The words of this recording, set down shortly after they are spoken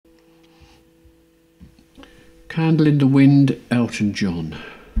Candle in the Wind, Elton John.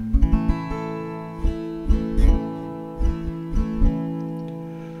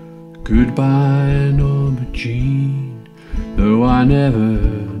 Goodbye, Norma Jean, though I never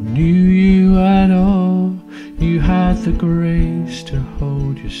knew you at all. You had the grace to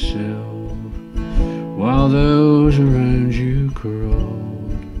hold yourself while those around you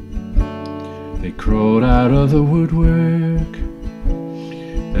crawled. They crawled out of the woodwork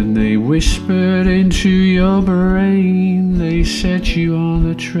and they whispered into your brain. They set you on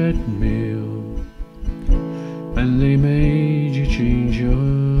the treadmill and they made you change your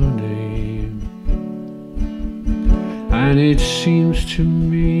name. And it seems to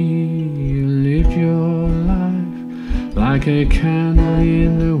me you lived your life like a candle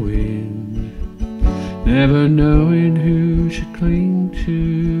in the wind, never knowing who to cling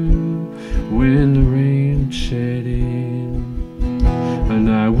to when the rain set in. And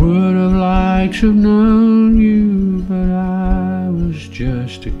I would have liked to have known you, but I was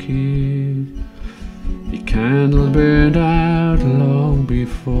just a kid. Your candle burned out long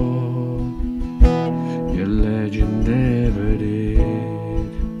before your legend ever did.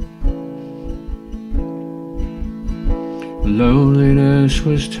 Loneliness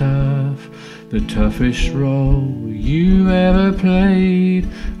was tough, the toughest role you ever played.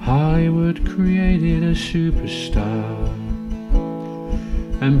 Hollywood created a superstar,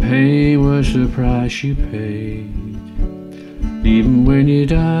 and pain was the price you paid. Even when you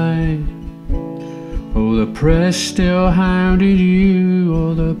died, oh, the press still hounded you.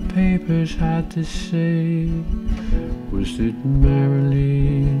 All the papers had to say was that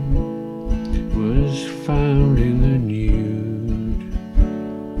Marilyn was found in the nude.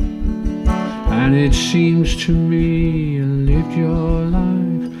 And it seems to me you lived your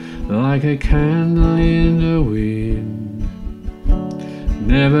life like a candle in the wind,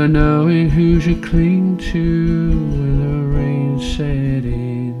 never knowing who to cling to when the rain set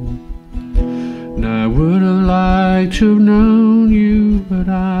in. And I would have liked to have known you, but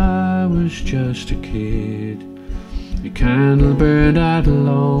I was just a kid. Your candle burned out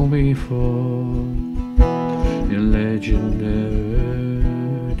long before your legend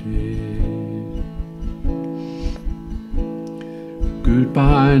ever did.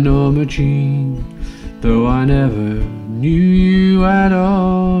 Goodbye, Norma Jean, though I never knew you at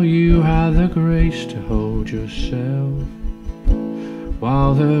all. You had the grace to hold yourself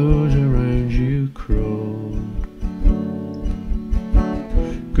while those around you crawled.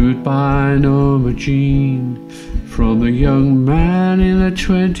 Goodbye, Norma Jean, from the young man in the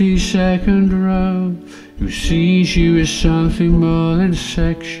 22nd row who sees you as something more than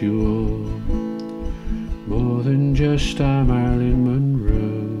sexual, more than just a Marilyn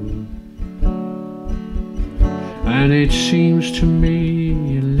Monroe. And it seems to me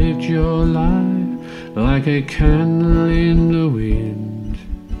you lived your life like a candle in the wind,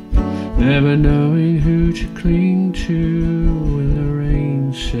 never knowing who to cling to when the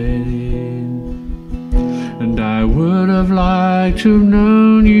rain set in. And I would have liked to have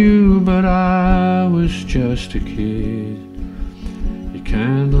known you, but I was just a kid. Your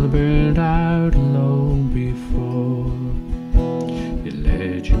candle burned out long before your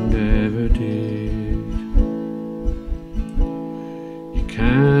legend ever did.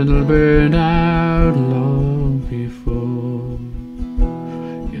 Candle burned out